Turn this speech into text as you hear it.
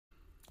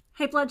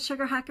Hey, blood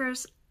sugar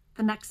hackers.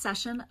 The next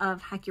session of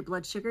Hack Your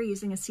Blood Sugar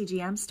using a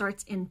CGM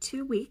starts in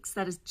 2 weeks.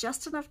 That is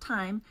just enough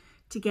time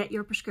to get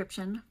your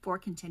prescription for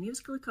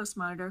continuous glucose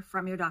monitor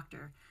from your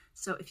doctor.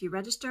 So if you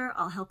register,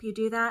 I'll help you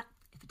do that.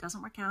 If it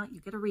doesn't work out, you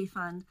get a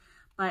refund.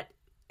 But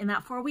in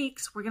that 4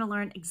 weeks, we're going to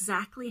learn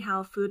exactly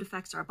how food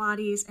affects our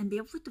bodies and be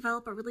able to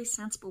develop a really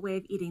sensible way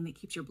of eating that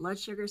keeps your blood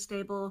sugar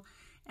stable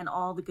and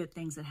all the good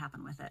things that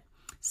happen with it.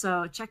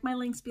 So check my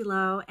links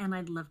below, and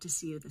I'd love to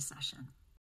see you this session.